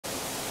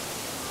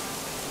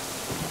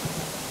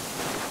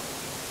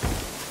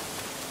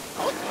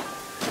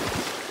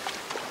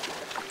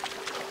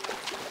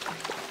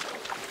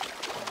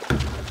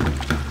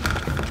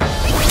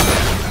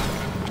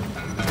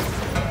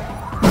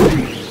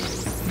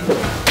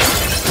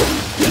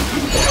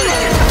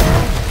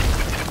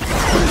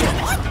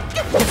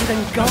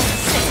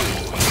engulfs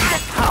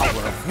the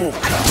power of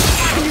Wukong.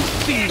 Can you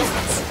feel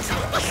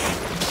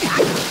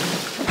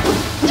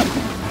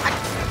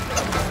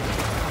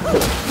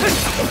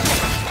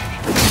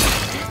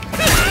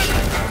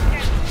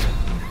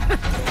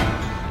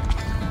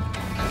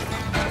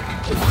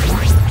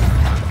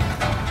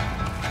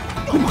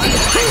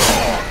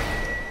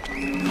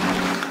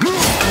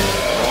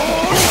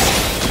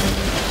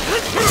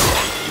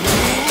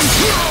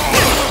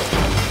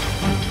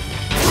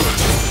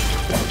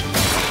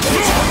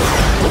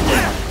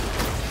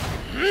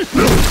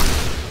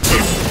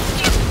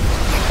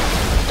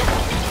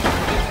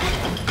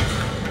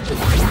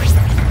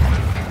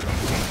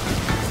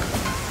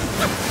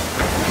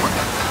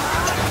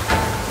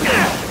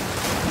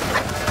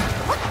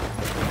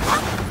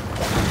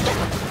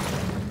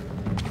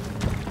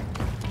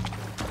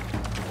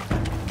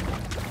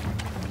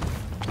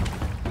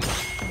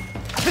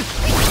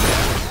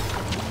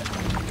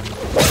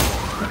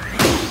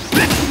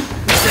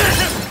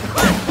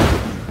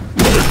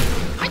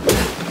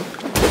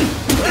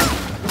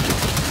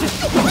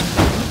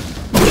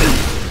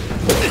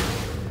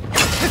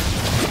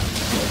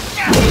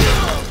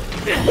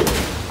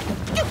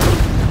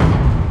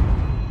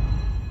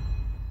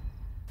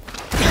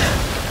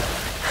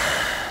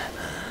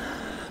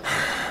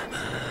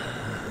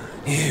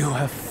You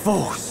have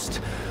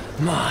forced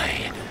my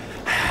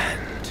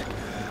hand.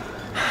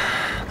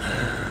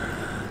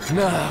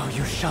 Now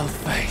you shall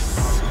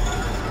face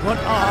what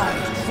I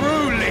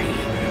truly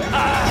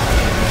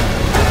am.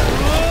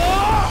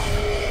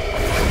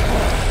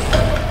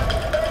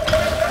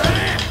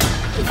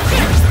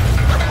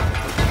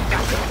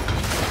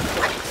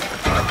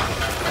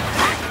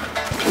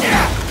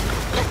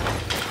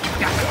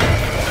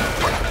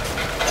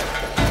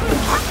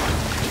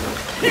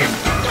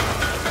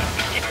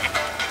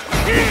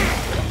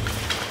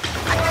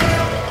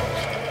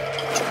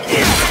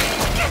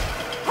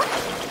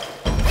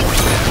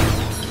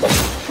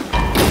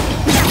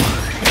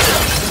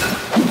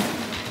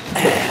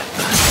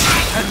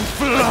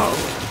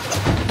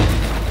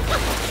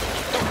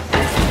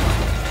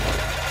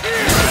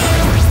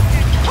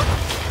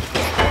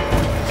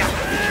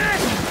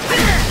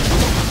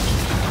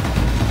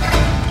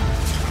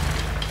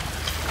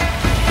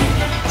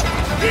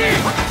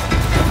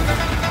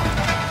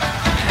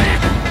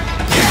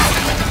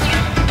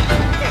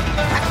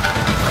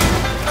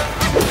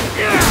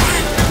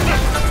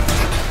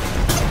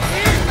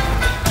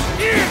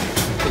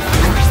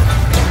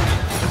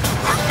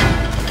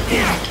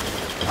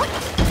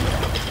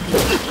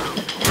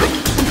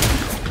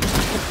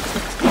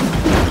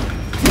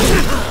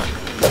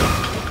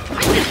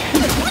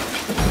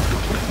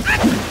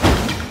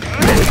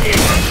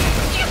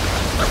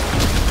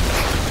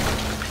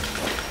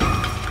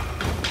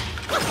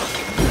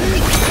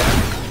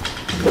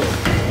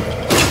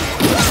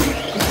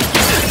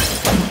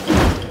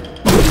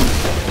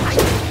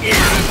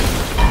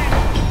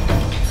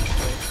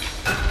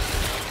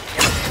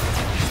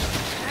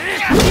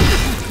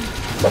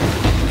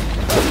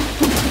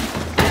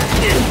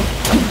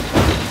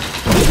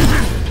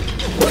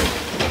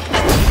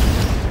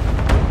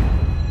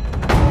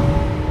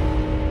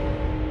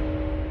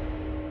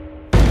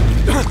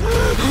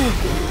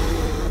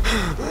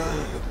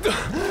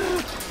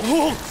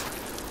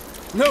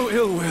 No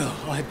ill will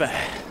I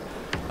bear.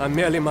 I'm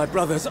merely my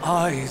brother's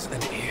eyes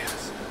and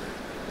ears.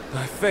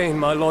 I feign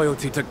my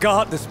loyalty to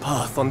guard this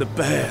path on the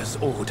bear's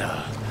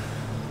order.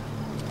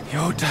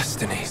 Your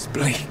destiny's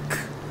bleak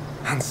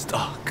and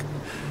stark.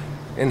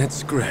 In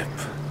its grip,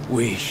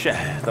 we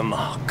share the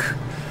mark.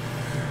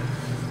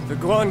 The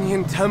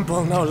Guanyin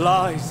temple now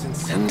lies in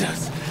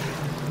cinders,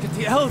 yet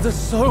the elder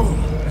soul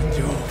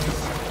endures.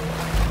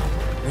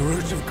 The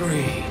root of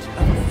greed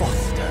and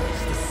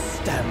fosters the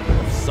stem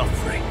of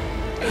suffering.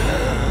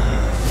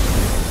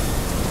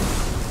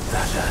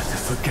 Better to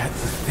forget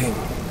the thing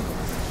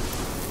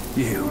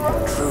you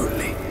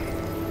truly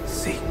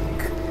seek.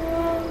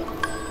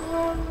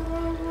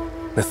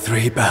 The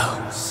three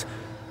bells.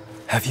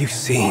 Have you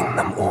seen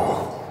them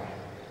all?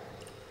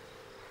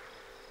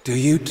 Do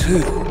you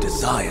too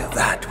desire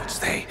that which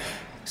they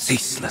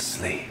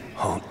ceaselessly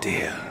hold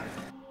dear?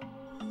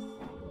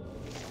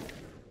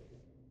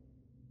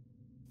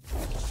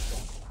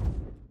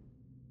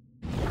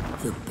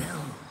 The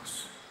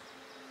bells.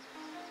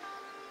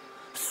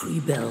 3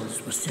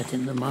 bells were set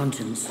in the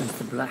mountains since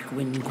the Black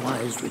Wind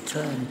Choir's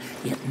return,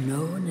 yet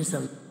no one is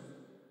alive.